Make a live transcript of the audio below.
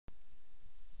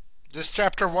This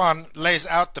chapter 1 lays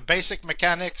out the basic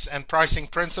mechanics and pricing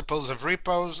principles of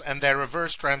repos and their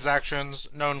reverse transactions,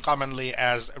 known commonly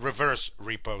as reverse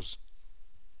repos.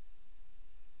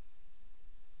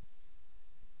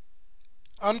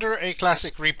 Under a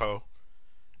classic repo,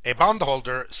 a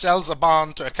bondholder sells a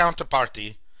bond to a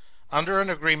counterparty under an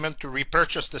agreement to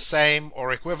repurchase the same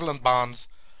or equivalent bonds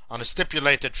on a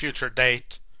stipulated future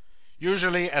date,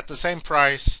 usually at the same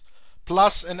price,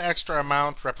 plus an extra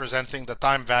amount representing the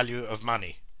time value of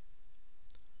money.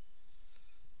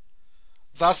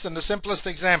 Thus, in the simplest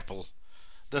example,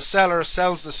 the seller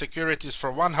sells the securities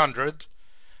for 100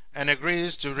 and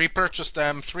agrees to repurchase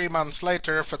them 3 months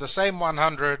later for the same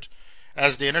 100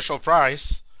 as the initial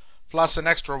price, plus an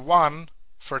extra 1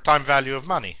 for time value of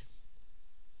money.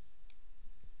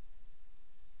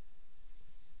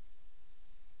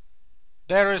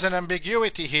 There is an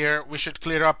ambiguity here we should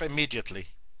clear up immediately.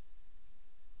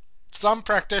 Some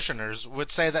practitioners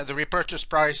would say that the repurchase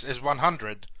price is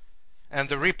 100 and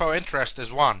the repo interest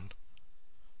is 1,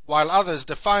 while others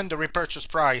define the repurchase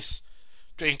price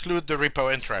to include the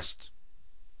repo interest.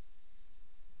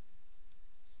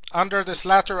 Under this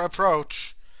latter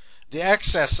approach, the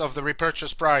excess of the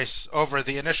repurchase price over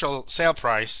the initial sale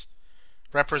price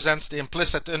represents the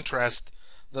implicit interest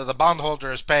that the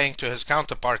bondholder is paying to his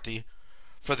counterparty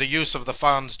for the use of the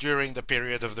funds during the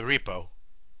period of the repo.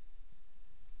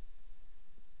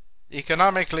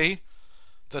 Economically,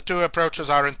 the two approaches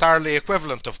are entirely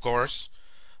equivalent, of course,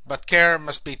 but care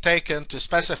must be taken to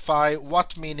specify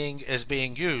what meaning is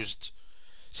being used,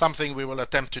 something we will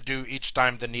attempt to do each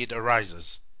time the need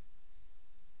arises.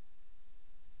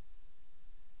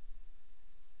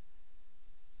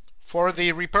 For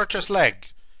the repurchase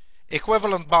leg,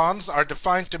 equivalent bonds are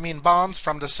defined to mean bonds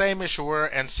from the same issuer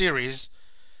and series,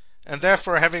 and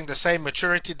therefore having the same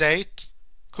maturity date,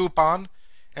 coupon,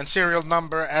 and serial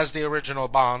number as the original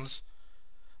bonds,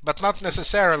 but not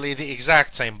necessarily the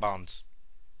exact same bonds.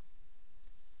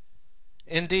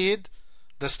 Indeed,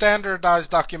 the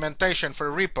standardized documentation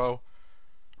for repo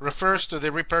refers to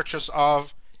the repurchase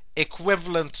of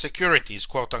equivalent securities,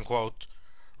 quote unquote,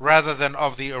 rather than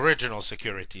of the original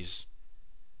securities.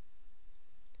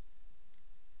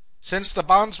 Since the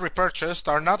bonds repurchased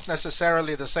are not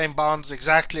necessarily the same bonds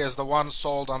exactly as the ones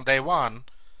sold on day one,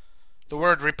 the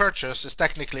word repurchase is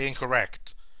technically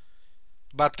incorrect,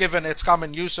 but given its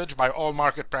common usage by all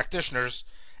market practitioners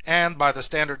and by the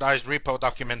standardized repo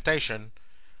documentation,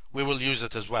 we will use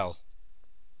it as well.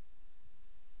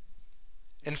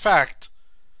 In fact,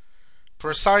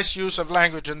 precise use of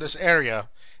language in this area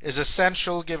is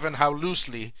essential given how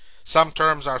loosely some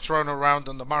terms are thrown around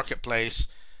in the marketplace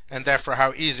and therefore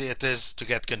how easy it is to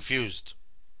get confused.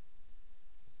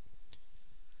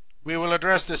 We will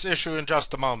address this issue in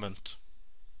just a moment.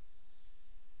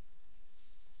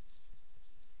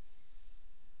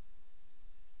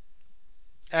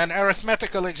 An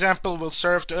arithmetical example will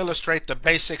serve to illustrate the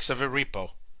basics of a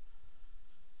repo.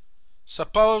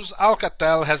 Suppose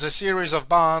Alcatel has a series of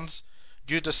bonds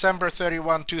due December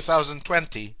 31,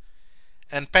 2020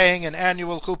 and paying an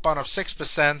annual coupon of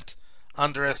 6%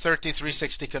 under a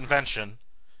 3360 convention,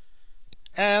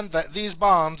 and that these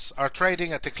bonds are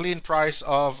trading at a clean price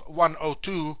of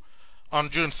 102 on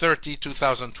June 30,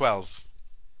 2012.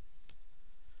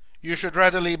 You should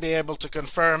readily be able to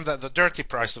confirm that the dirty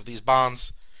price of these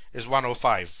bonds is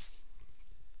 105.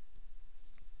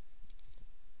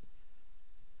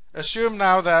 Assume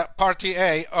now that Party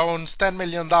A owns $10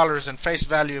 million in face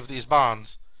value of these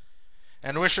bonds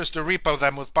and wishes to repo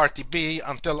them with Party B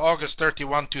until August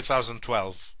 31,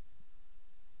 2012.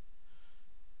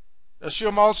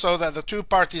 Assume also that the two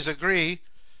parties agree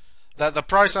that the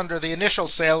price under the initial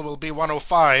sale will be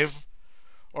 105,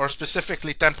 or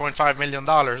specifically $10.5 million,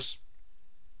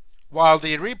 while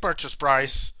the repurchase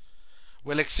price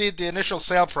will exceed the initial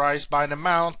sale price by an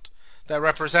amount that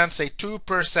represents a 2%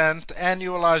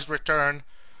 annualized return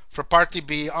for Party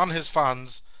B on his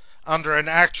funds under an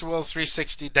actual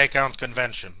 360 day count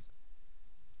convention.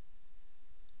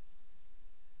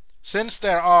 Since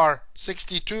there are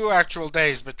 62 actual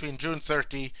days between June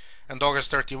 30 and August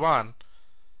 31,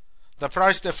 the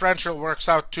price differential works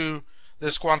out to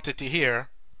this quantity here.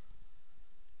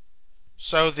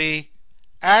 So the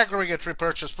aggregate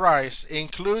repurchase price,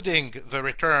 including the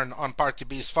return on Party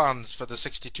B's funds for the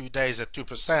 62 days at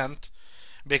 2%,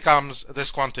 becomes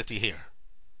this quantity here.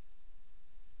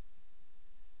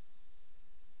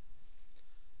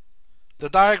 The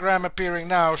diagram appearing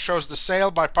now shows the sale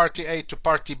by Party A to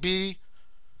Party B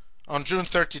on June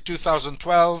 30,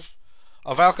 2012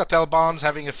 of Alcatel bonds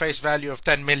having a face value of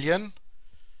 10 million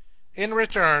in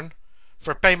return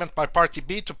for payment by Party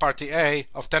B to Party A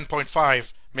of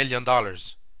 $10.5 million.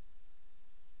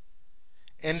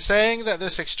 In saying that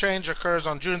this exchange occurs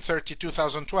on June 30,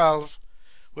 2012,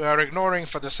 we are ignoring,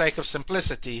 for the sake of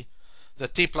simplicity, the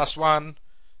T+1,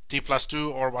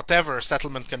 T+2, or whatever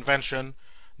settlement convention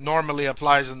normally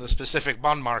applies in the specific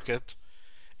bond market,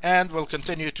 and will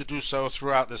continue to do so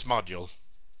throughout this module.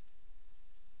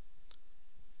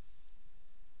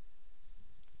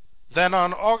 Then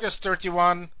on August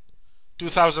 31,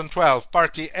 2012,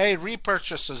 Party A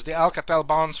repurchases the Alcatel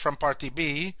bonds from Party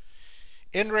B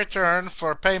in return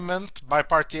for payment by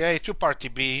Party A to Party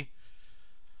B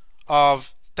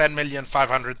of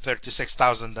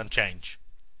 $10,536,000 and change.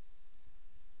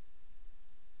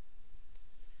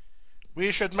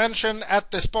 We should mention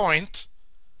at this point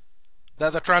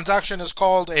that the transaction is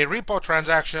called a repo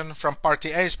transaction from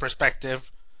Party A's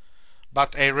perspective,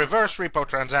 but a reverse repo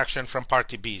transaction from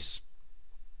Party B's.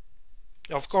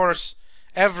 Of course,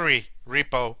 every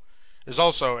repo is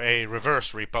also a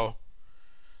reverse repo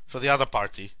for the other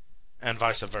party, and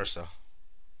vice versa.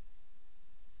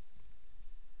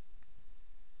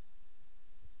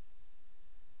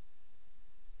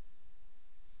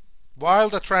 While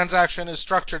the transaction is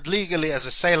structured legally as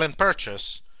a sale and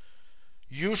purchase,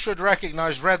 you should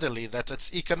recognize readily that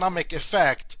its economic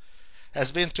effect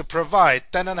has been to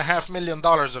provide $10.5 million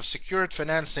of secured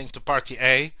financing to Party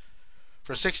A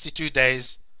for 62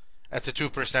 days at a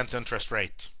 2% interest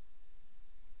rate.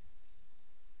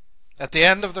 At the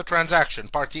end of the transaction,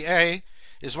 Party A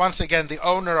is once again the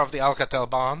owner of the Alcatel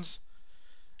bonds,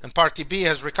 and Party B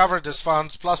has recovered his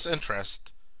funds plus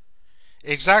interest.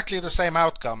 Exactly the same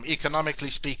outcome, economically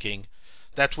speaking,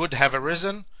 that would have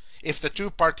arisen if the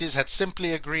two parties had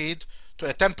simply agreed to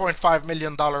a $10.5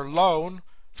 million loan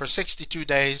for 62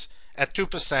 days at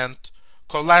 2%,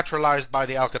 collateralized by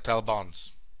the Alcatel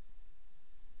bonds.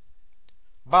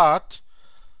 But,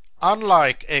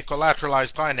 unlike a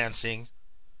collateralized financing,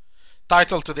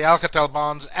 title to the Alcatel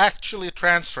bonds actually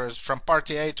transfers from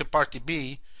Party A to Party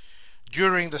B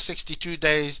during the 62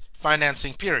 days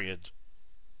financing period,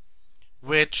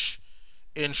 which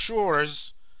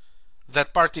ensures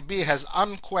that Party B has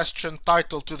unquestioned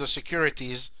title to the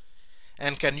securities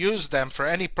and can use them for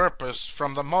any purpose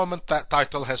from the moment that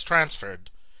title has transferred,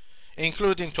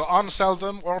 including to on-sell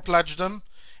them or pledge them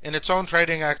in its own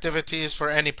trading activities for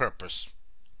any purpose.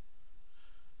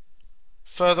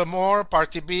 Furthermore,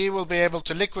 Party B will be able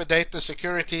to liquidate the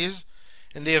securities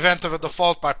in the event of a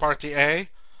default by Party A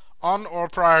on or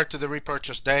prior to the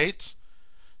repurchase date,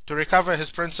 to recover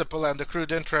his principal and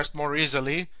accrued interest more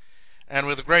easily and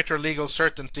with greater legal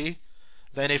certainty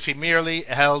than if he merely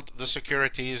held the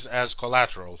securities as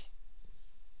collateral.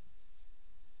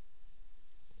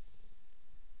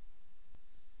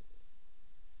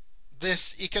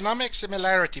 This economic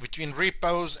similarity between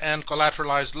repos and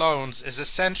collateralized loans is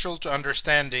essential to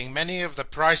understanding many of the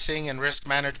pricing and risk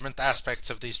management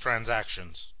aspects of these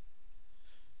transactions.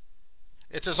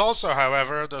 It is also,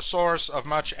 however, the source of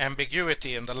much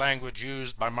ambiguity in the language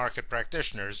used by market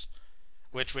practitioners,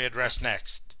 which we address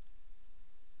next.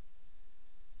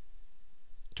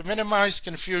 To minimize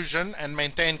confusion and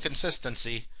maintain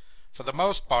consistency, for the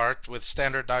most part with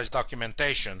standardized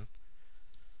documentation,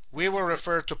 we will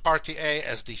refer to Party A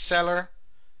as the seller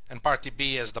and Party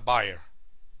B as the buyer.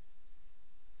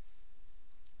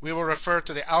 We will refer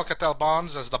to the Alcatel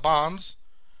bonds as the bonds,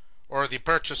 or the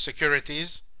purchase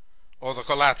securities, or the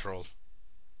collateral.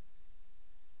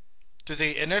 To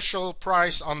the initial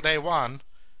price on day one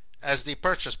as the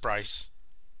purchase price,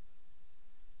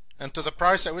 and to the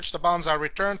price at which the bonds are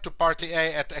returned to Party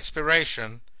A at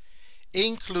expiration,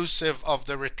 inclusive of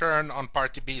the return on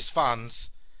Party B's funds,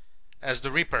 as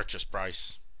the repurchase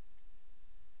price.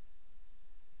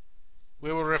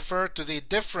 We will refer to the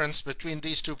difference between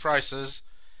these two prices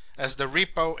as the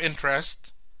repo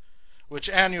interest, which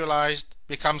annualized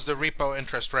becomes the repo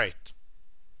interest rate.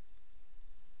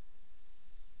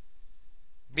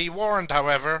 Be warned,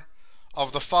 however,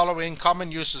 of the following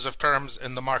common uses of terms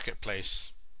in the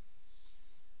marketplace.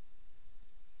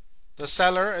 The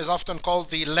seller is often called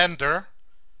the lender,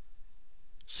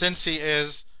 since he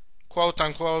is,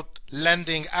 quote-unquote,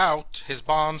 lending out his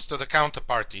bonds to the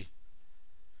counterparty,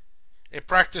 a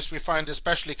practice we find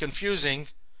especially confusing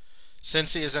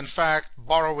since he is in fact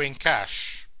borrowing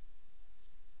cash.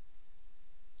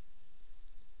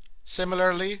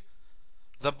 Similarly,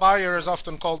 the buyer is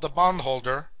often called the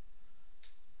bondholder,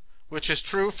 which is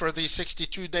true for the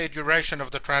 62-day duration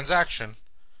of the transaction,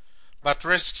 but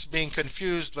risks being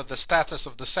confused with the status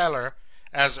of the seller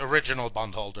as original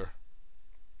bondholder.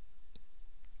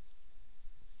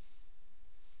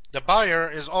 The buyer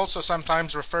is also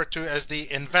sometimes referred to as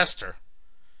the investor,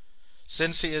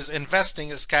 since he is investing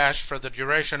his cash for the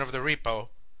duration of the repo,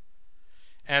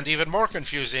 and even more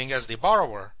confusing as the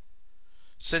borrower,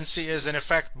 since he is in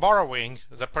effect borrowing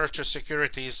the purchase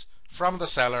securities from the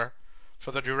seller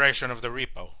for the duration of the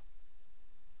repo.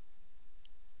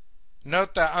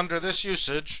 Note that under this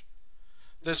usage,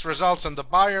 this results in the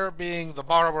buyer being the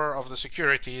borrower of the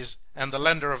securities and the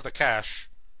lender of the cash,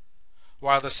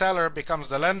 while the seller becomes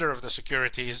the lender of the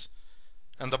securities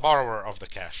and the borrower of the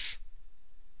cash.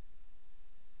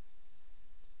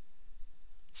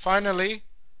 Finally,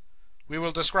 we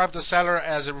will describe the seller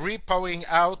as repoing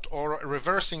out or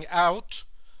reversing out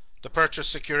the purchase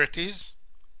securities,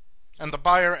 and the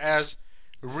buyer as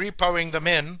repoing them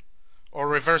in or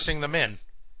reversing them in.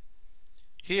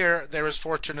 Here, there is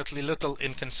fortunately little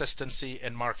inconsistency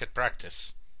in market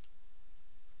practice.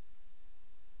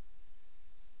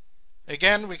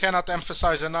 Again, we cannot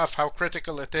emphasize enough how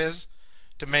critical it is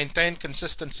to maintain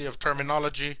consistency of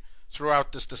terminology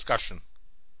throughout this discussion.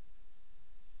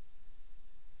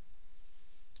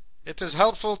 It is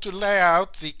helpful to lay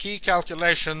out the key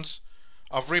calculations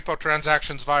of repo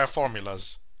transactions via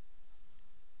formulas.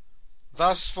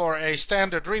 Thus, for a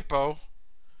standard repo,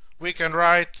 we can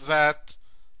write that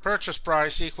purchase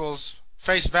price equals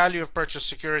face value of purchase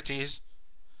securities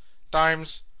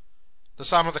times the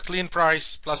sum of the clean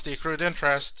price plus the accrued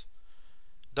interest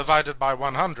divided by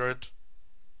 100,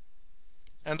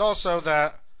 and also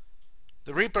that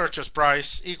the repurchase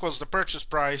price equals the purchase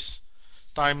price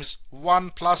times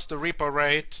 1 plus the repo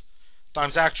rate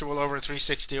times actual over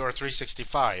 360 or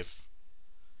 365,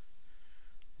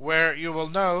 where you will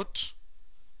note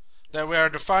that we are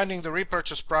defining the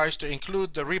repurchase price to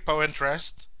include the repo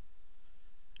interest,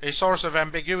 a source of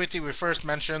ambiguity we first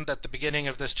mentioned at the beginning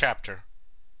of this chapter.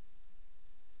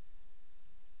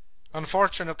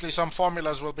 Unfortunately, some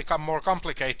formulas will become more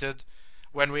complicated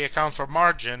when we account for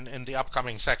margin in the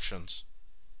upcoming sections.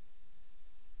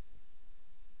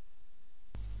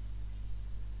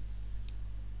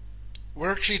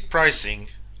 Worksheet pricing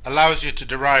allows you to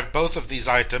derive both of these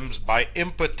items by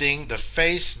inputting the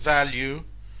face value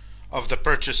of the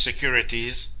purchase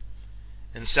securities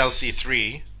in cell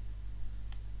C3,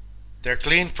 their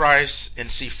clean price in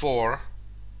C4,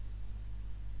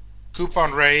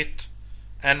 coupon rate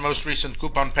and most recent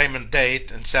coupon payment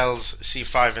date in cells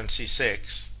C5 and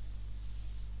C6,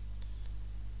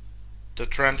 the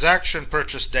transaction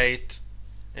purchase date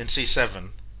in C7,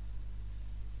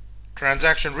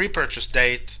 transaction repurchase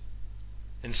date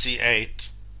in C8,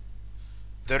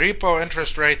 the repo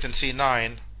interest rate in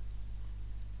C9,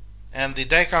 and the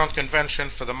day count convention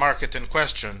for the market in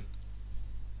question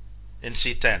in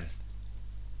C10.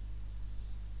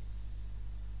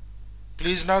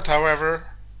 Please note, however,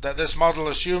 that this model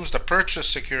assumes the purchase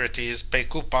securities pay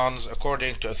coupons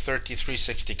according to a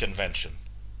 3360 convention.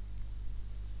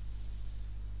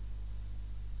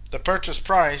 The purchase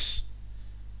price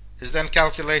is then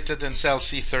calculated in cell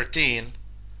C13,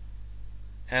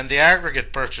 and the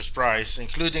aggregate purchase price,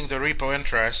 including the repo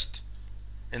interest,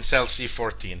 in cell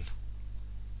C14.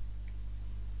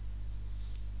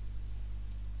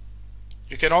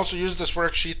 You can also use this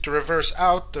worksheet to reverse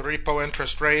out the repo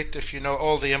interest rate if you know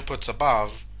all the inputs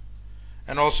above,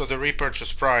 and also the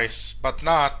repurchase price, but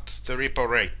not the repo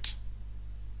rate.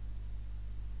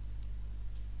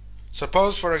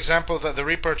 Suppose, for example, that the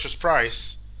repurchase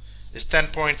price is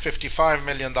 $10.55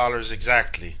 million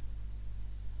exactly.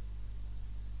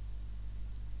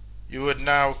 You would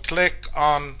now click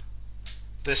on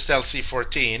this cell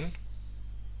C14,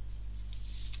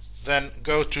 then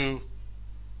go to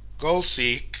Goal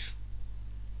Seek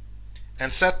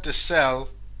and set this cell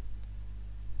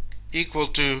equal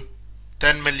to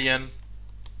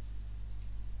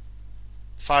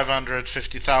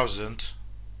 10,550,000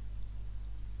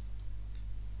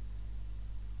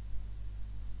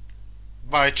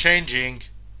 by changing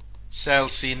cell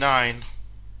C9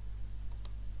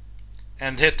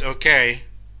 and hit OK,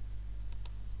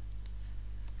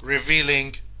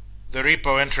 revealing the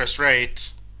repo interest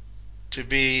rate to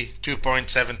be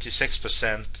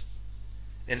 2.76%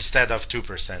 instead of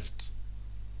 2%.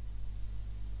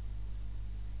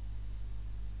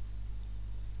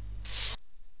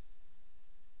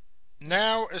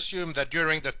 Now assume that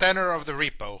during the tenor of the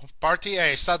repo, Party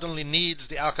A suddenly needs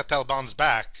the Alcatel bonds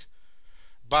back,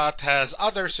 but has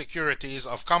other securities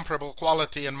of comparable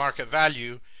quality and market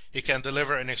value he can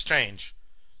deliver in exchange,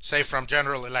 say from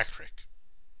General Electric.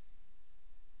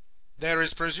 There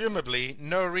is presumably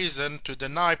no reason to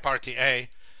deny Party A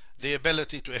the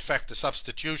ability to effect the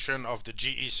substitution of the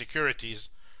GE securities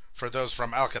for those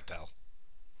from Alcatel.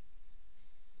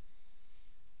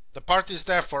 The parties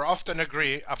therefore often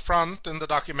agree upfront in the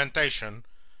documentation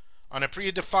on a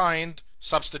predefined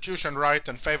substitution right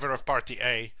in favor of Party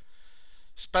A,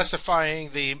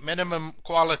 specifying the minimum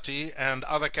quality and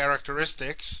other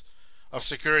characteristics of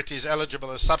securities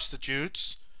eligible as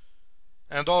substitutes,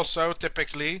 and also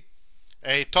typically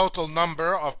a total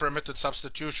number of permitted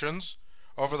substitutions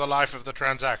over the life of the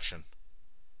transaction.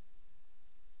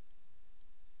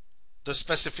 The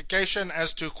specification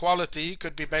as to quality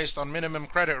could be based on minimum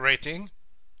credit rating,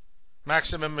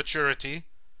 maximum maturity,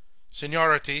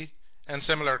 seniority, and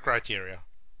similar criteria.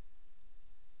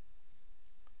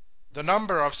 The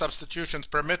number of substitutions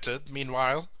permitted,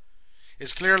 meanwhile,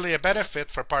 is clearly a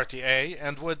benefit for Party A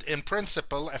and would in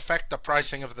principle affect the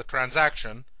pricing of the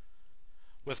transaction,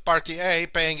 with Party A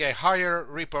paying a higher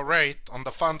repo rate on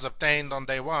the funds obtained on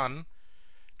day one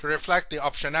to reflect the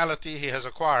optionality he has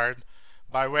acquired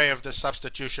by way of this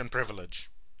substitution privilege.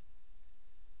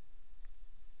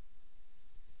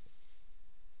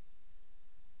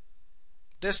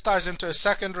 This ties into a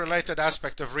second related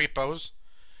aspect of repos,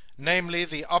 namely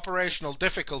the operational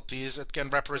difficulties it can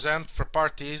represent for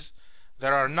parties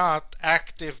that are not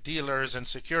active dealers in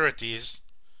securities,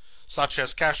 such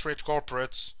as cash-rich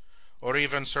corporates or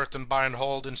even certain buy and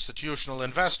hold institutional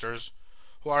investors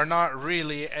who are not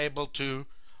really able to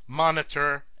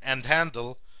monitor and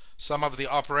handle some of the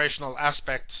operational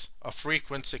aspects of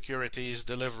frequent securities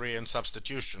delivery and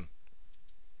substitution.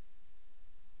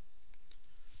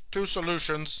 Two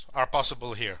solutions are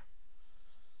possible here.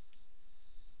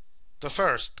 The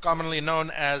first, commonly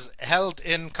known as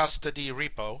held-in custody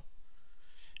repo,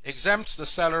 exempts the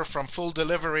seller from full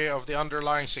delivery of the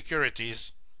underlying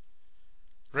securities,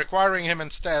 requiring him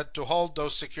instead to hold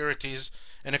those securities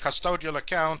in a custodial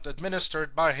account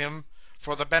administered by him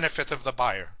for the benefit of the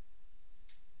buyer.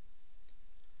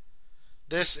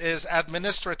 This is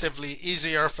administratively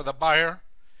easier for the buyer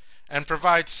and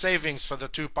provides savings for the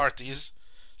two parties,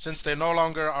 since they no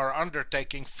longer are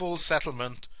undertaking full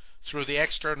settlement through the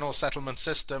external settlement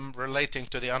system relating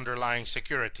to the underlying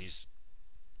securities.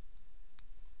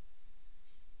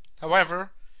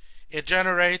 However, it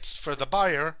generates for the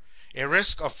buyer a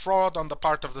risk of fraud on the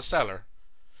part of the seller,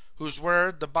 whose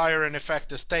word the buyer in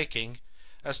effect is taking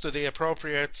as to the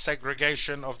appropriate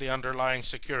segregation of the underlying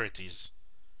securities.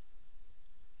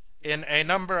 In a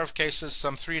number of cases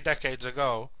some 3 decades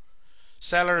ago,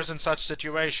 sellers in such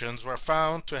situations were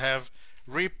found to have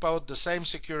repoed the same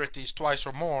securities twice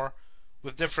or more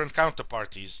with different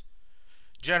counterparties,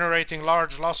 generating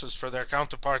large losses for their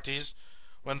counterparties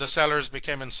when the sellers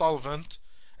became insolvent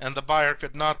and the buyer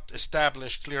could not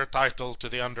establish clear title to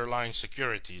the underlying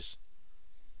securities.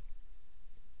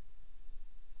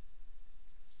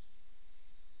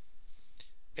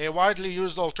 A widely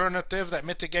used alternative that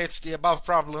mitigates the above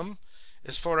problem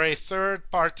is for a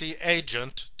third-party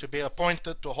agent to be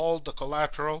appointed to hold the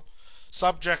collateral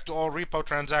subject to all repo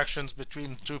transactions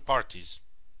between two parties.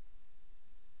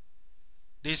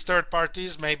 These third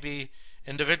parties may be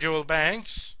individual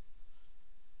banks,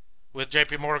 with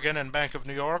JP Morgan and Bank of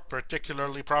New York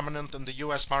particularly prominent in the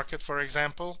US market, for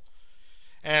example,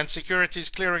 and securities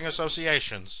clearing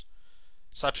associations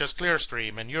such as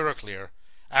Clearstream and Euroclear,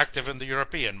 active in the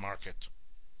European market.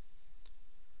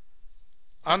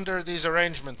 Under these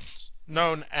arrangements,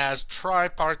 known as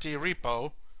tri-party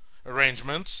repo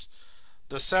arrangements,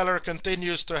 the seller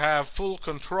continues to have full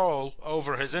control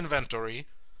over his inventory,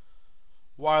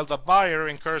 while the buyer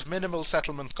incurs minimal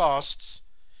settlement costs,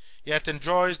 yet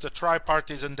enjoys the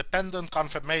tri-party's independent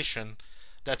confirmation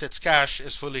that its cash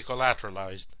is fully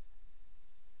collateralized.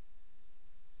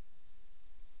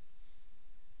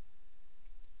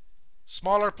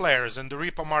 Smaller players in the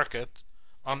repo market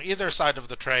on either side of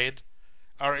the trade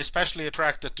are especially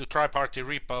attracted to tri-party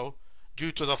repo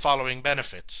due to the following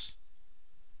benefits.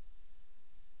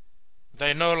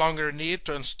 They no longer need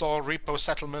to install repo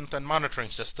settlement and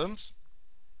monitoring systems.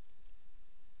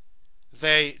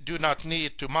 They do not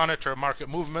need to monitor market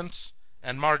movements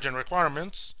and margin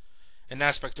requirements, an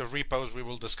aspect of repos we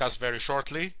will discuss very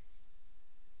shortly.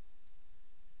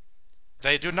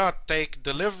 They do not take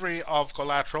delivery of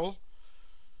collateral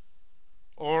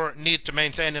or need to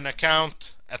maintain an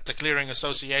account at the clearing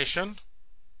association,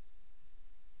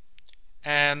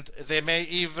 and they may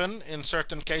even, in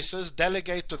certain cases,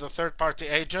 delegate to the third-party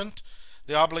agent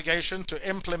the obligation to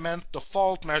implement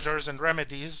default measures and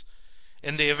remedies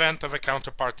in the event of a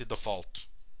counterparty default.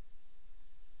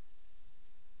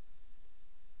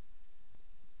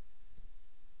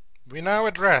 We now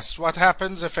address what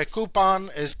happens if a coupon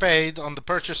is paid on the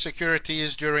purchased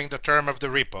securities during the term of the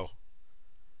repo.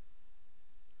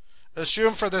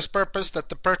 Assume for this purpose that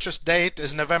the purchase date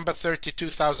is November 30,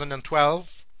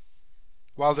 2012,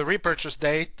 while the repurchase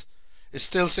date is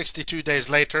still 62 days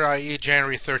later, i.e.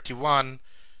 January 31,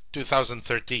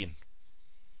 2013.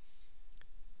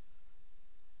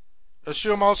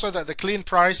 Assume also that the clean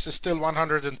price is still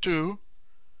 102.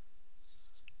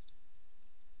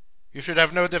 You should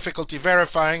have no difficulty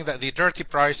verifying that the dirty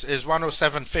price is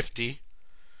 107.50,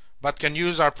 but can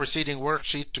use our preceding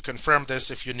worksheet to confirm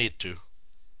this if you need to.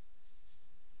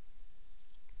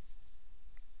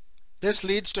 This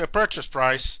leads to a purchase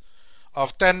price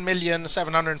of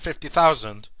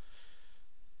 10,750,000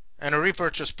 and a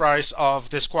repurchase price of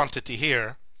this quantity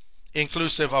here,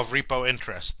 inclusive of repo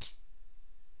interest.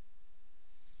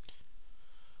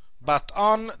 But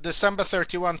on December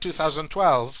 31,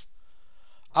 2012,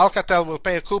 Alcatel will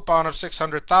pay a coupon of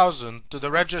 600,000 to the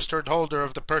registered holder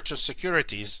of the purchased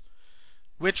securities,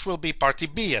 which will be Party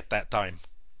B at that time.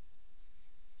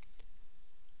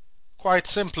 Quite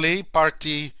simply,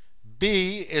 Party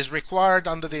B is required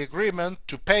under the agreement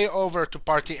to pay over to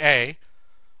Party A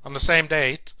on the same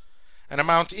date an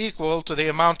amount equal to the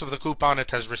amount of the coupon it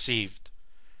has received,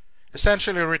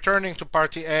 essentially returning to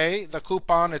Party A the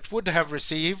coupon it would have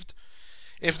received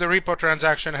if the repo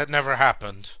transaction had never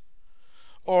happened,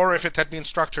 or if it had been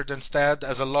structured instead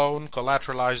as a loan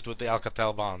collateralized with the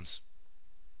Alcatel bonds.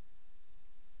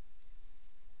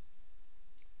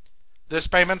 This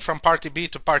payment from Party B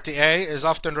to Party A is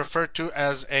often referred to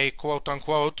as a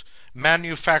quote-unquote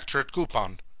manufactured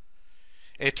coupon,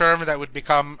 a term that would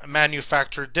become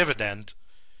manufactured dividend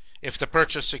if the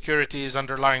purchased securities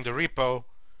underlying the repo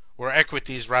were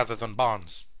equities rather than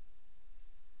bonds.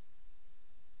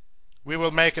 We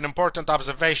will make an important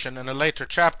observation in a later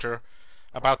chapter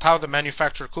about how the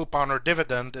manufactured coupon or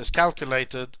dividend is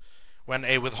calculated when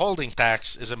a withholding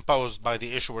tax is imposed by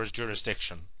the issuer's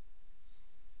jurisdiction.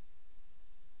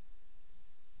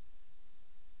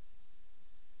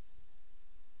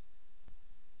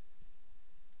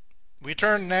 We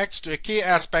turn next to a key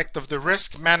aspect of the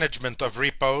risk management of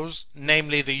repos,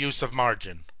 namely the use of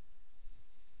margin.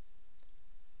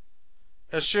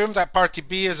 Assume that Party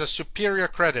B is a superior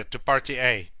credit to Party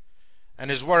A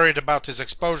and is worried about his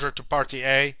exposure to Party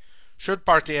A should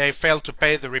Party A fail to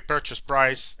pay the repurchase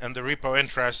price and the repo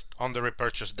interest on the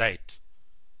repurchase date.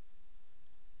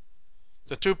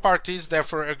 The two parties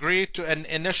therefore agree to an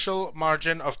initial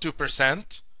margin of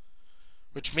 2%,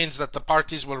 which means that the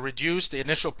parties will reduce the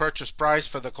initial purchase price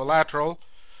for the collateral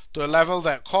to a level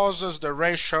that causes the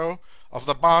ratio of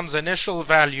the bond's initial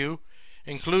value,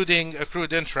 including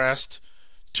accrued interest,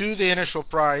 to the initial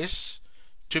price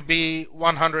to be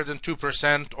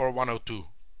 102% or 102.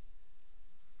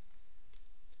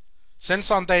 Since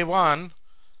on day one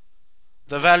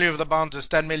the value of the bonds is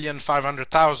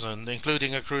 10,500,000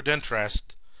 including accrued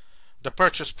interest, the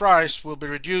purchase price will be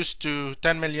reduced to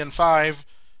 10,500,000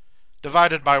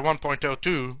 divided by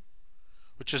 1.02,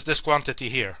 which is this quantity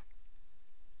here.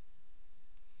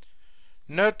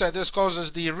 Note that this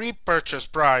causes the repurchase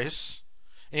price,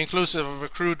 inclusive of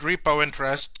accrued repo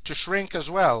interest, to shrink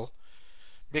as well,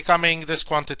 becoming this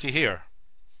quantity here.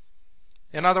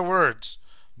 In other words,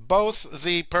 both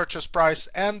the purchase price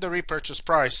and the repurchase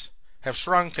price have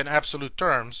shrunk in absolute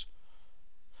terms,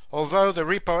 although the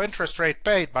repo interest rate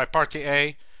paid by Party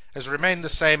A has remained the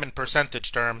same in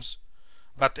percentage terms,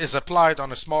 but is applied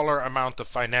on a smaller amount of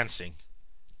financing.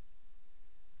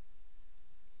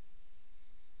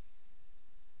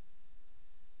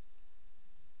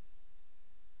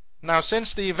 Now,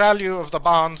 since the value of the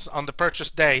bonds on the purchase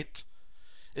date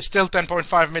is still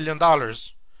 $10.5 million,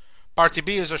 Party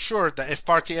B is assured that if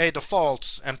Party A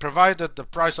defaults, and provided the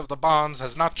price of the bonds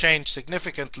has not changed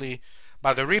significantly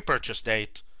by the repurchase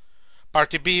date,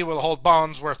 Party B will hold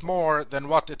bonds worth more than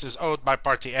what it is owed by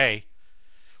Party A,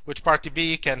 which Party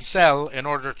B can sell in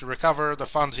order to recover the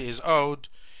funds he is owed,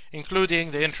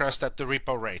 including the interest at the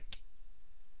repo rate.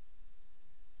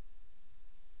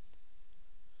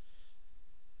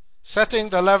 Setting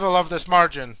the level of this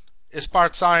margin is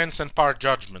part science and part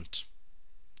judgment.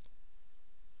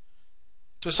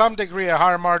 To some degree, a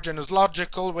higher margin is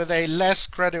logical with a less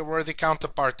creditworthy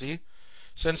counterparty,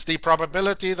 since the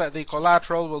probability that the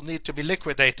collateral will need to be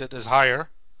liquidated is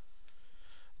higher.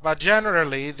 But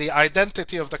generally, the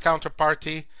identity of the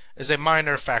counterparty is a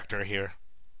minor factor here.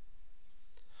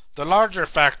 The larger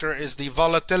factor is the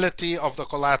volatility of the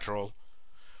collateral,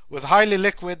 with highly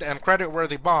liquid and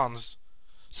creditworthy bonds,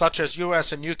 such as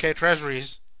US and UK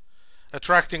Treasuries,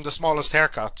 attracting the smallest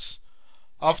haircuts,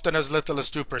 often as little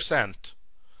as 2%,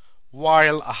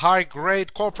 while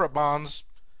high-grade corporate bonds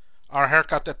are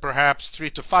haircut at perhaps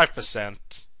 3 to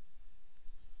 5%,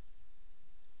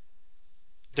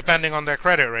 depending on their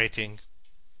credit rating.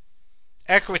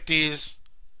 Equities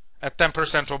at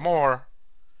 10% or more,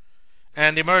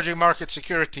 and emerging market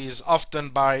securities often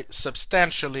by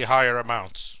substantially higher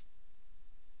amounts.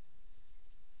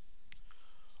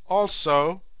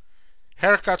 Also,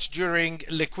 haircuts during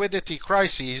liquidity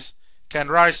crises can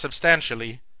rise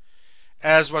substantially,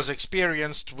 as was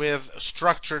experienced with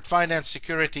structured finance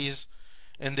securities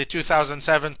in the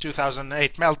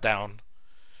 2007-2008 meltdown,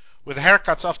 with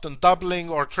haircuts often doubling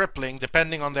or tripling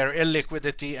depending on their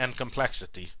illiquidity and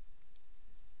complexity.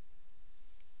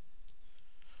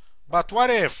 But what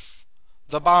if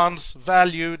the bond's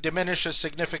value diminishes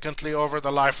significantly over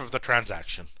the life of the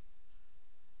transaction?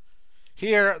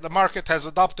 Here, the market has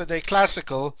adopted a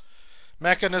classical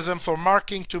mechanism for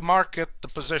marking to market the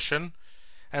position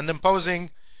and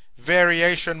imposing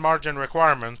variation margin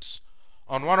requirements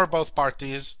on one or both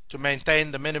parties to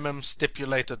maintain the minimum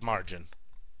stipulated margin.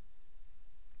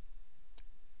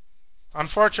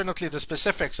 Unfortunately, the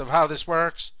specifics of how this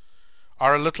works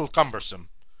are a little cumbersome,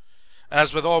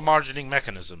 as with all margining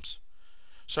mechanisms,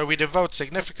 so we devote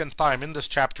significant time in this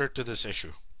chapter to this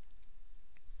issue.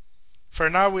 For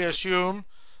now, we assume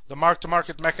the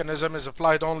mark-to-market mechanism is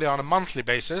applied only on a monthly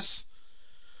basis,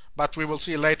 but we will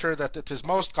see later that it is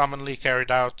most commonly carried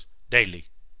out daily.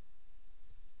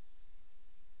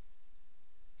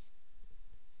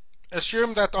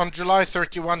 Assume that on July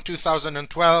 31,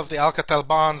 2012, the Alcatel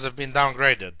bonds have been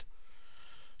downgraded,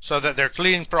 so that their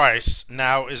clean price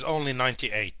now is only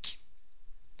 98.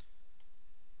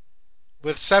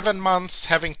 With 7 months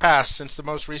having passed since the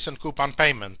most recent coupon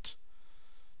payment,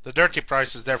 the dirty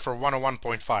price is therefore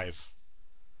 101.5.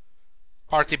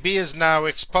 Party B is now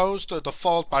exposed to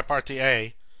default by Party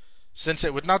A, since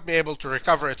it would not be able to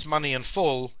recover its money in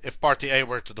full if Party A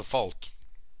were to default.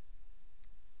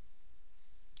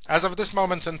 As of this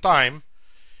moment in time,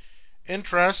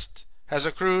 interest has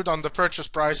accrued on the purchase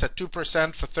price at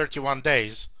 2% for 31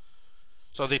 days,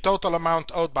 so the total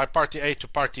amount owed by Party A to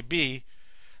Party B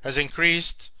has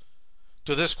increased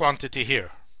to this quantity here.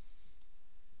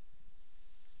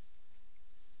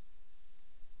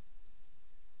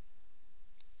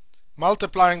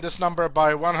 Multiplying this number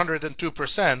by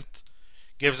 102%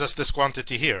 gives us this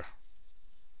quantity here.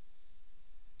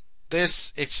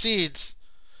 This exceeds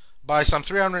by some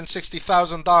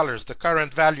 $360,000 the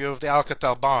current value of the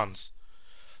Alcatel bonds,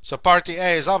 so Party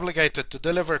A is obligated to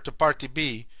deliver to Party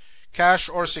B cash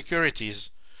or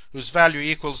securities whose value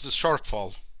equals the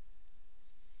shortfall.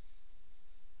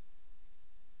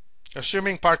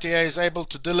 Assuming Party A is able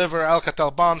to deliver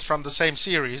Alcatel bonds from the same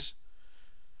series,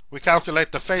 we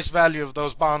calculate the face value of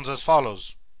those bonds as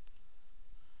follows.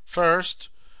 First,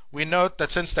 we note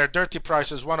that since their dirty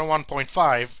price is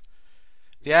 101.5,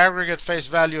 the aggregate face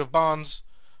value of bonds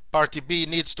Party B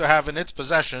needs to have in its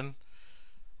possession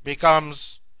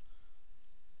becomes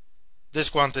this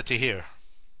quantity here.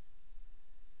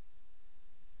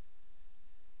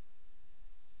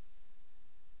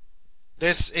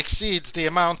 This exceeds the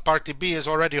amount Party B is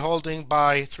already holding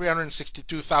by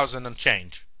 $362,000 and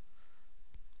change.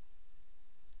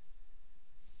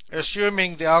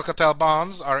 Assuming the Alcatel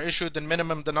bonds are issued in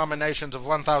minimum denominations of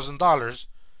 $1,000,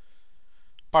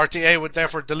 Party A would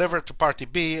therefore deliver to Party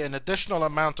B an additional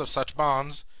amount of such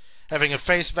bonds having a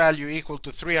face value equal to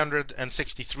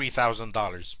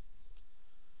 $363,000.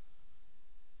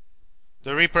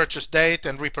 The repurchase date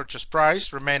and repurchase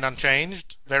price remain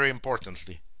unchanged, very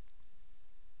importantly.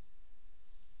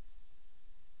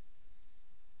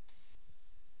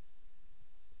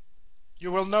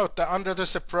 You will note that under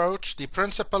this approach, the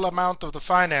principal amount of the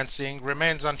financing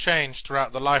remains unchanged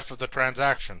throughout the life of the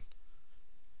transaction.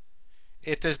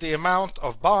 It is the amount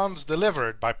of bonds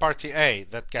delivered by Party A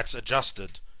that gets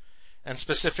adjusted and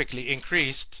specifically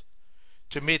increased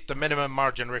to meet the minimum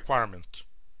margin requirement.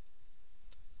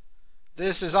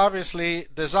 This is obviously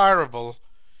desirable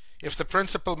if the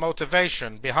principal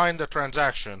motivation behind the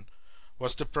transaction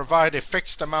was to provide a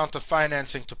fixed amount of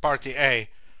financing to Party A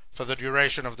for the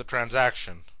duration of the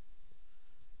transaction.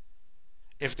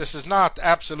 If this is not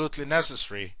absolutely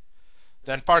necessary,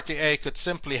 then Party A could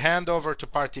simply hand over to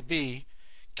Party B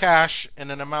cash in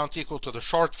an amount equal to the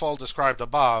shortfall described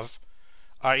above,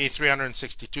 i.e.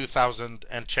 $362,000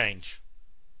 and change.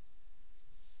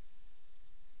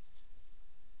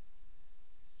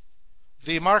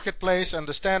 The marketplace and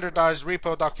the standardized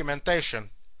repo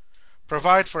documentation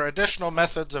provide for additional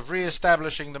methods of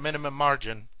re-establishing the minimum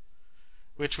margin,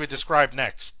 which we describe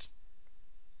next.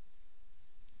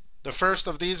 The first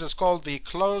of these is called the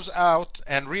close-out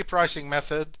and repricing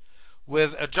method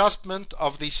with adjustment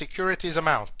of the securities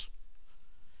amount,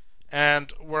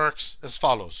 and works as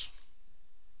follows.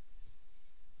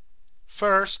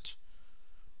 First,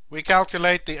 we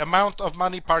calculate the amount of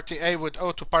money Party A would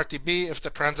owe to Party B if the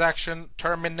transaction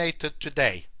terminated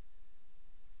today.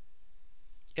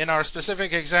 In our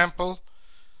specific example,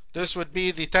 this would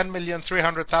be the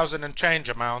 $10,300,000 and change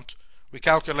amount we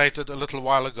calculated a little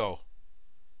while ago.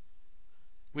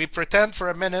 We pretend for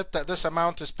a minute that this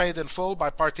amount is paid in full by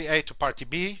Party A to Party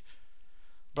B,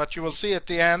 but you will see at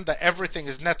the end that everything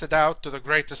is netted out to the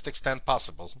greatest extent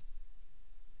possible.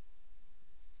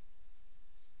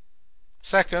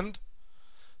 Second,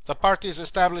 the parties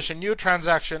establish a new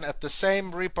transaction at the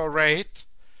same repo rate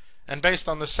and based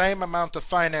on the same amount of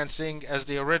financing as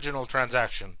the original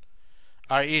transaction,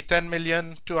 i.e.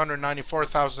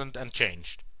 $10,294,000 and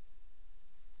changed.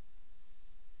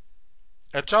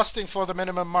 Adjusting for the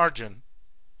minimum margin,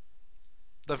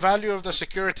 the value of the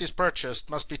securities purchased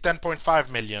must be $10.5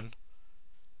 million,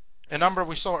 a number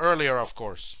we saw earlier, of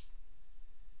course.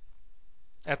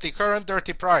 At the current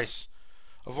dirty price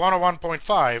of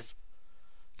 101.5,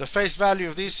 the face value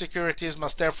of these securities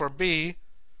must therefore be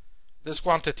this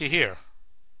quantity here,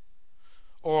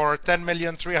 or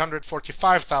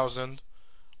 $10,345,000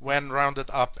 when rounded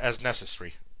up as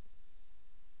necessary.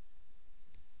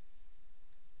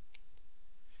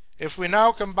 If we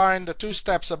now combine the two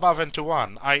steps above into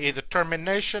one, i.e. the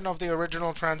termination of the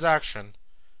original transaction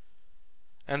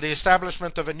and the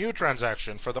establishment of a new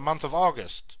transaction for the month of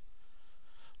August,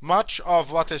 much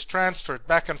of what is transferred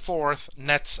back and forth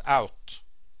nets out.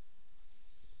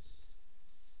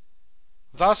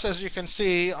 Thus, as you can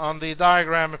see on the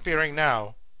diagram appearing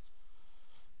now,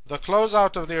 the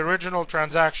closeout of the original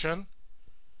transaction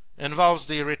involves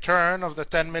the return of the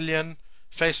 10 million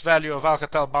face value of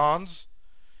Alcatel bonds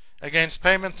against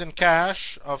payment in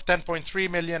cash of 10.3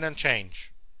 million and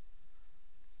change.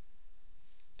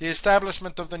 The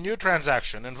establishment of the new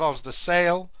transaction involves the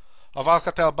sale of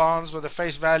Alcatel bonds with a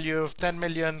face value of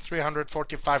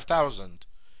 10,345,000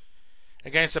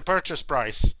 against a purchase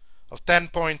price of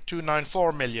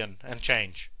 10.294 million and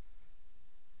change.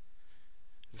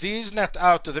 These net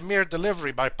out to the mere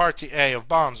delivery by Party A of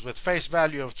bonds with face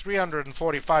value of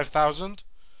 345,000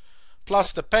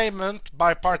 plus the payment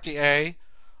by Party A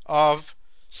of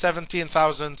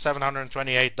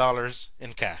 $17,728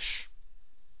 in cash.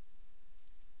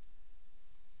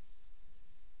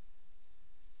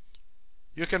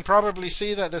 You can probably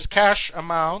see that this cash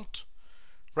amount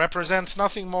represents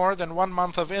nothing more than 1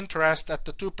 month of interest at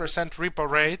the 2% repo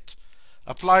rate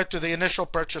applied to the initial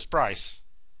purchase price.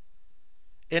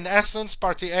 In essence,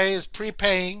 Party A is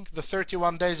prepaying the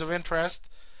 31 days of interest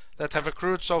that have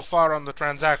accrued so far on the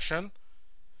transaction,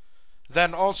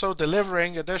 then also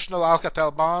delivering additional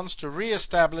Alcatel bonds to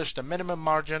re-establish the minimum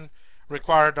margin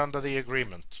required under the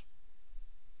agreement.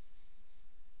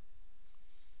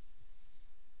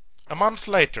 A month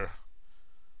later,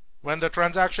 when the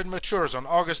transaction matures on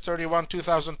August 31,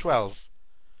 2012,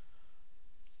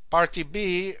 Party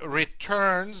B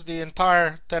returns the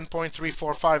entire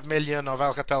 10.345 million of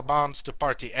Alcatel bonds to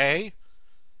Party A,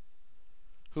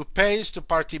 who pays to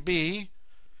Party B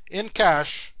in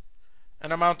cash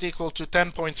an amount equal to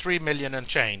 10.3 million and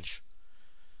change.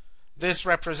 This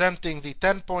representing the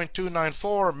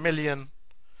 10.294 million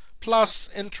plus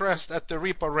interest at the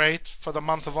repo rate for the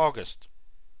month of August.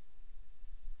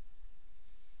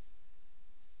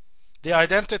 The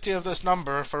identity of this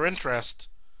number for interest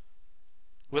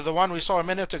with the one we saw a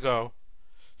minute ago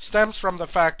stems from the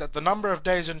fact that the number of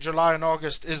days in July and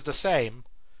August is the same,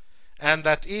 and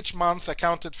that each month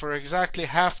accounted for exactly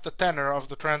half the tenor of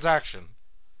the transaction.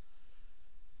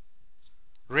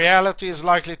 Reality is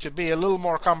likely to be a little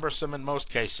more cumbersome in most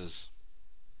cases.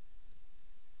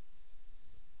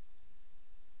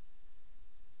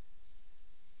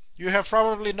 You have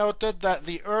probably noted that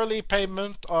the early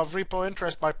payment of repo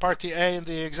interest by Party A in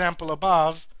the example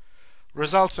above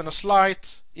results in a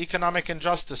slight economic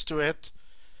injustice to it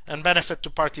and benefit to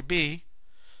Party B,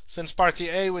 since Party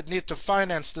A would need to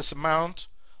finance this amount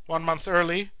 1 month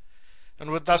early and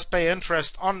would thus pay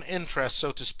interest on interest,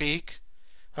 so to speak,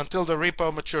 until the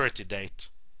repo maturity date.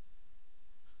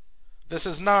 This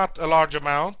is not a large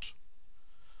amount,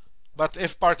 but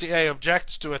if Party A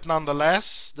objects to it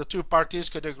nonetheless, the two parties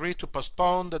could agree to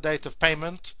postpone the date of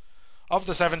payment of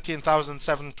the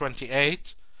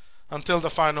 $17,728 until the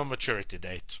final maturity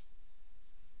date.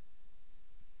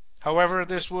 However,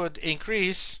 this would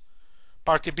increase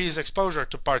Party B's exposure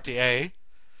to Party A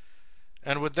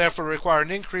and would therefore require an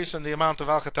increase in the amount of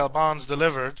Alcatel bonds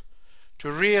delivered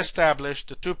to re-establish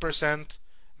the 2%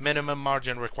 minimum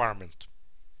margin requirement.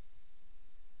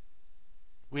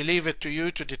 We leave it to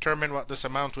you to determine what this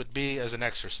amount would be as an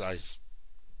exercise.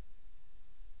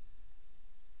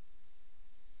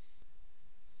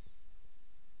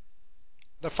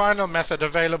 The final method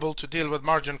available to deal with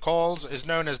margin calls is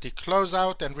known as the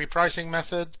closeout and repricing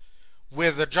method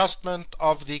with adjustment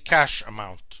of the cash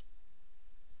amount.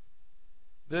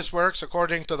 This works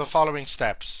according to the following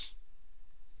steps.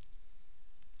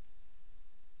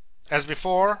 As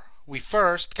before, we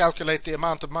first calculate the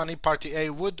amount of money Party A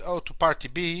would owe to Party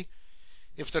B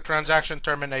if the transaction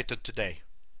terminated today.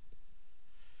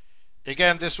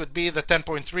 Again, this would be the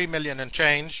 10.3 million and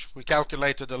change we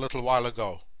calculated a little while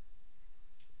ago.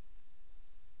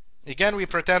 Again, we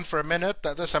pretend for a minute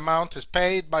that this amount is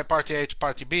paid by Party A to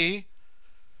Party B,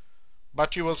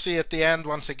 but you will see at the end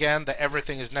once again that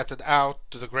everything is netted out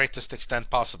to the greatest extent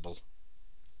possible.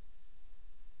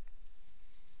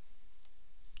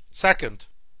 Second,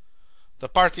 the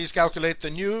parties calculate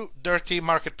the new dirty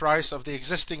market price of the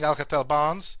existing Alcatel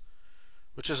bonds,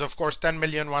 which is of course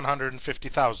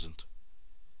 10,150,000.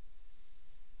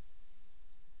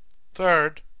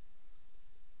 Third,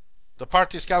 the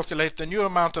parties calculate the new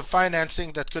amount of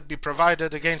financing that could be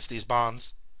provided against these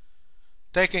bonds,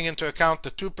 taking into account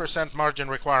the 2% margin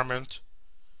requirement,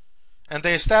 and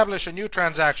they establish a new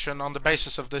transaction on the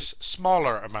basis of this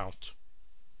smaller amount.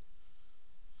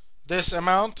 This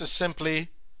amount is simply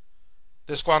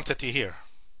this quantity here.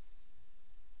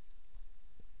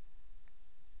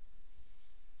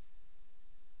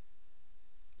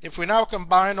 If we now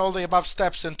combine all the above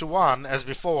steps into one, as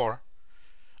before,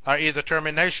 i.e. the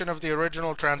termination of the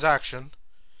original transaction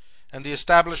and the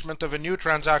establishment of a new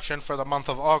transaction for the month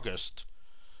of August,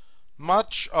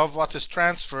 much of what is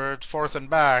transferred forth and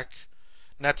back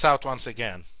nets out once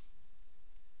again.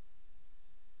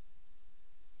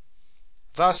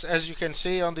 Thus, as you can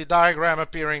see on the diagram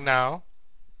appearing now,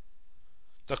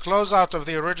 the closeout of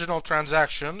the original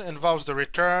transaction involves the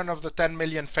return of the 10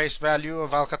 million face value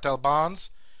of Alcatel bonds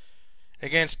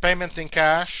against payment in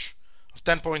cash of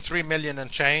 10.3 million and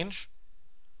change.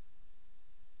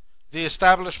 The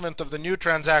establishment of the new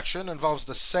transaction involves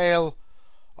the sale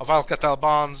of Alcatel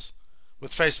bonds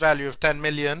with face value of 10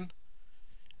 million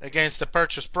against the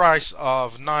purchase price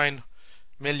of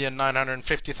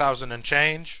 9,950,000 and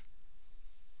change.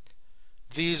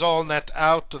 These all net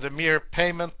out to the mere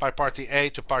payment by Party A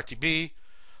to Party B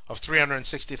of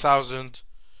 360,000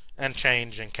 and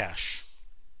change in cash.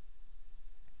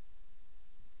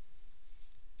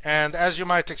 And as you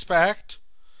might expect,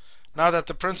 now that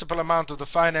the principal amount of the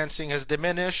financing has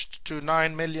diminished to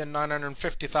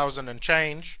 9,950,000 and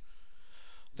change,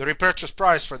 the repurchase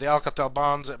price for the Alcatel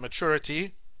bonds at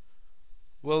maturity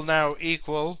will now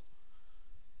equal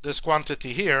this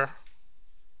quantity here.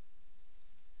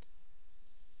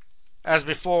 As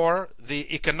before,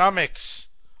 the economics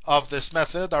of this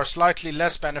method are slightly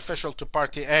less beneficial to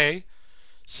Party A,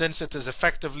 since it is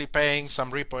effectively paying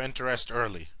some repo interest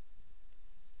early.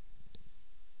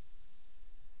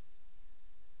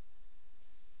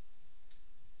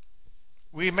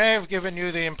 We may have given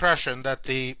you the impression that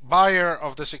the buyer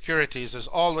of the securities is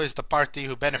always the party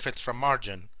who benefits from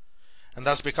margin, and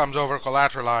thus becomes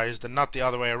over-collateralized and not the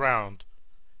other way around.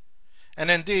 And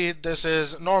indeed, this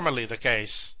is normally the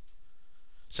case,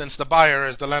 since the buyer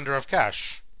is the lender of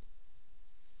cash.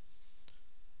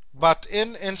 But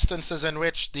in instances in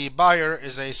which the buyer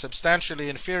is a substantially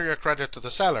inferior credit to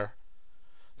the seller,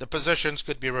 the positions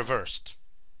could be reversed.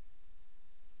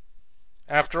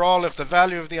 After all, if the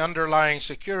value of the underlying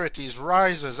securities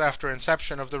rises after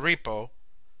inception of the repo,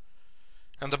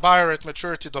 and the buyer at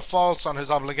maturity defaults on his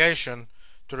obligation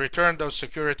to return those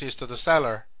securities to the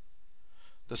seller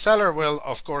will,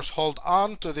 of course, hold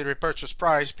on to the repurchase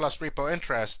price plus repo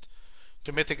interest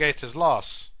to mitigate his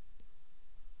loss.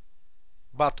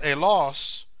 But a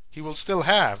loss he will still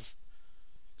have,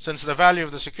 since the value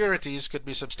of the securities could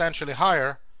be substantially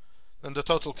higher than the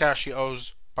total cash he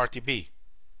owes Party B.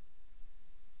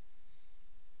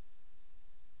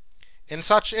 In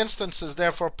such instances,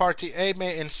 therefore, Party A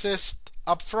may insist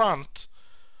up front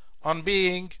on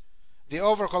being the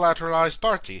over-collateralized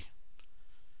party,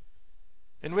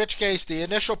 in which case the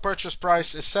initial purchase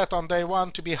price is set on day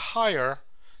one to be higher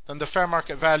than the fair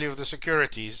market value of the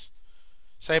securities,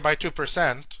 say by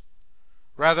 2%,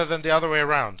 rather than the other way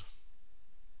around.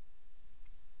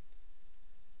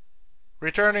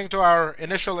 Returning to our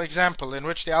initial example, in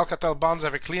which the Alcatel bonds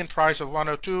have a clean price of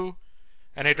 102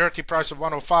 and a dirty price of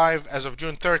 105 as of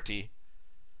June 30,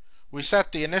 we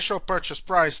set the initial purchase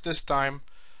price this time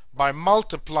by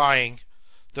multiplying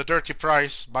the dirty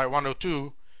price by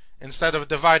 102 instead of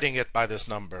dividing it by this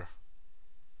number.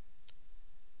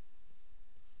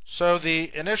 So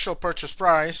the initial purchase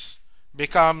price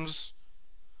becomes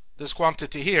this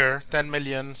quantity here,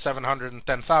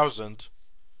 10,710,000.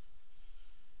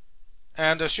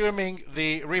 And assuming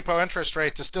the repo interest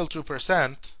rate is still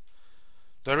 2%,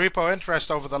 the repo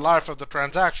interest over the life of the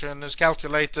transaction is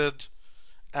calculated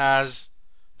as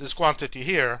this quantity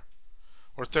here,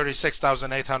 or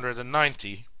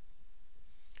 36,890,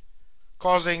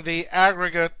 causing the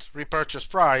aggregate repurchase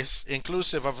price,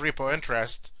 inclusive of repo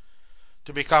interest,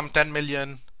 to become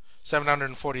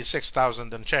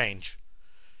 10,746,000 and change,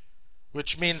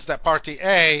 which means that Party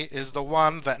A is the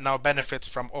one that now benefits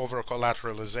from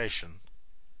over-collateralization.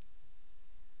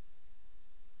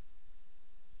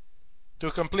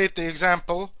 To complete the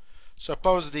example,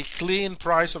 suppose the clean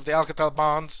price of the Alcatel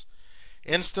bonds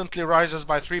instantly rises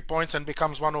by 3 points and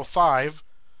becomes 105,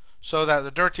 so that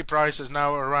the dirty price is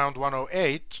now around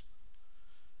 108,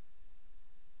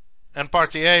 and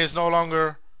Party A is no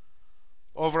longer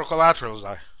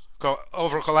over-collateralized.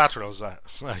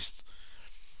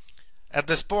 At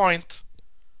this point,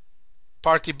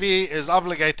 Party B is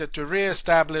obligated to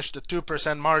re-establish the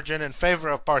 2% margin in favor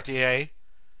of Party A,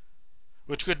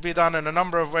 which could be done in a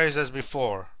number of ways as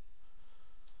before.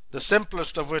 The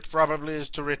simplest of which probably is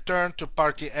to return to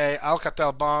Party A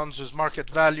Alcatel bonds whose market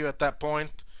value at that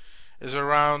point is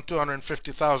around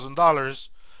 $250,000,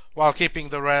 while keeping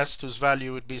the rest whose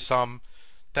value would be some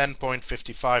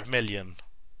 $10.55 million,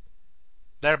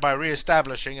 thereby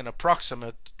re-establishing an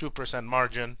approximate 2%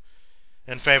 margin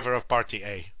in favor of Party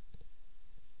A.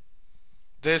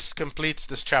 This completes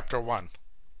this chapter 1.